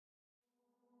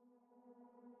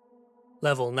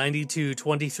Level 92,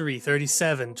 23,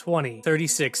 37, 20,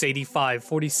 36, 85,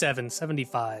 47,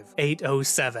 75,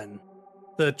 807.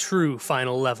 The true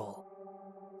final level.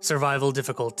 Survival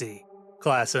difficulty.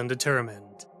 Class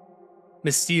undetermined.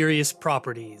 Mysterious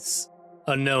properties.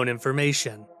 Unknown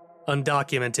information.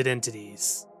 Undocumented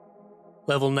entities.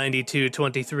 Level 92,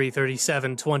 23,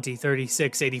 37, 20,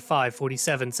 36, 85,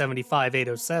 47, 75,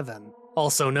 807,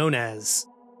 also known as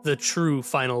the true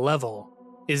final level,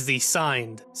 is the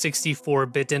signed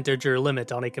 64-bit integer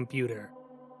limit on a computer.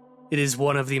 It is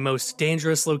one of the most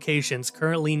dangerous locations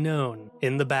currently known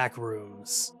in the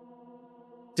Backrooms.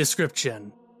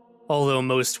 Description: although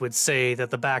most would say that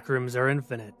the Backrooms are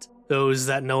infinite, those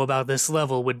that know about this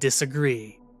level would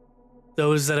disagree.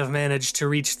 Those that have managed to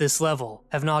reach this level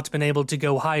have not been able to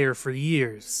go higher for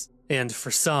years, and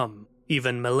for some,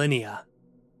 even millennia.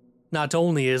 Not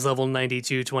only is level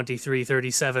 92, 23,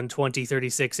 37, 20,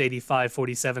 36, 85,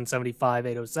 47, 75,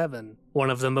 807 one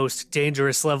of the most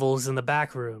dangerous levels in the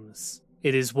Backrooms,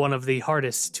 it is one of the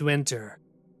hardest to enter.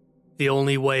 The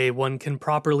only way one can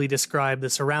properly describe the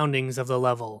surroundings of the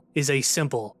level is a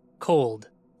simple, cold,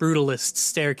 brutalist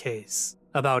staircase,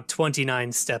 about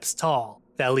 29 steps tall,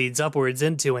 that leads upwards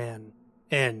into an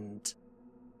end.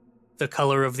 The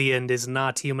color of the end is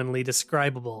not humanly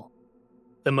describable.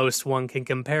 The most one can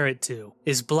compare it to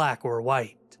is black or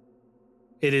white.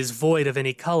 It is void of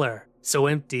any color, so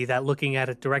empty that looking at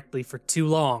it directly for too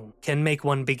long can make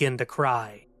one begin to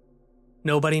cry.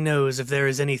 Nobody knows if there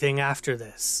is anything after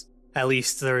this. At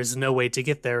least there is no way to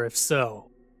get there if so.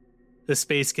 The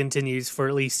space continues for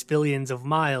at least billions of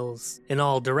miles in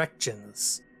all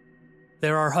directions.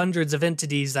 There are hundreds of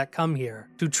entities that come here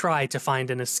to try to find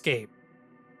an escape.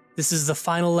 This is the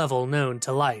final level known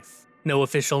to life. No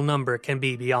official number can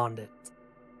be beyond it.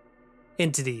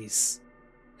 Entities.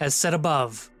 As said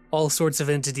above, all sorts of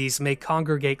entities may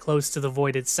congregate close to the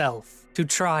void itself to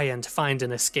try and find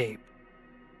an escape.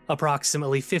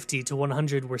 Approximately 50 to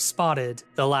 100 were spotted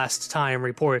the last time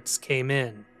reports came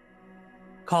in.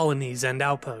 Colonies and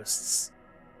Outposts.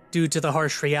 Due to the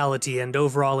harsh reality and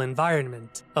overall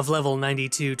environment of level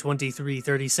 92, 23,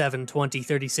 37, 20,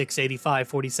 36, 85,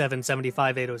 47,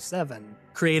 75, 807,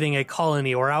 creating a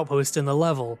colony or outpost in the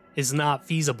level is not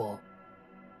feasible.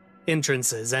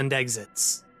 Entrances and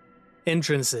exits.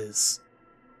 Entrances.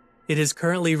 It is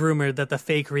currently rumored that the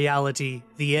fake reality,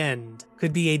 the end,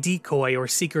 could be a decoy or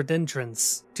secret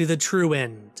entrance to the true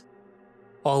end.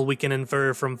 All we can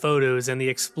infer from photos and the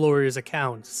explorers'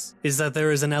 accounts is that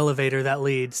there is an elevator that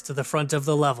leads to the front of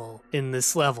the level in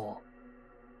this level.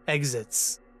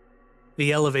 Exits.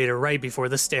 The elevator right before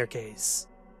the staircase.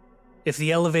 If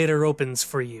the elevator opens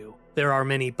for you, there are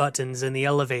many buttons in the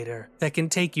elevator that can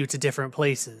take you to different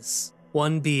places,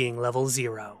 one being level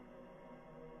 0.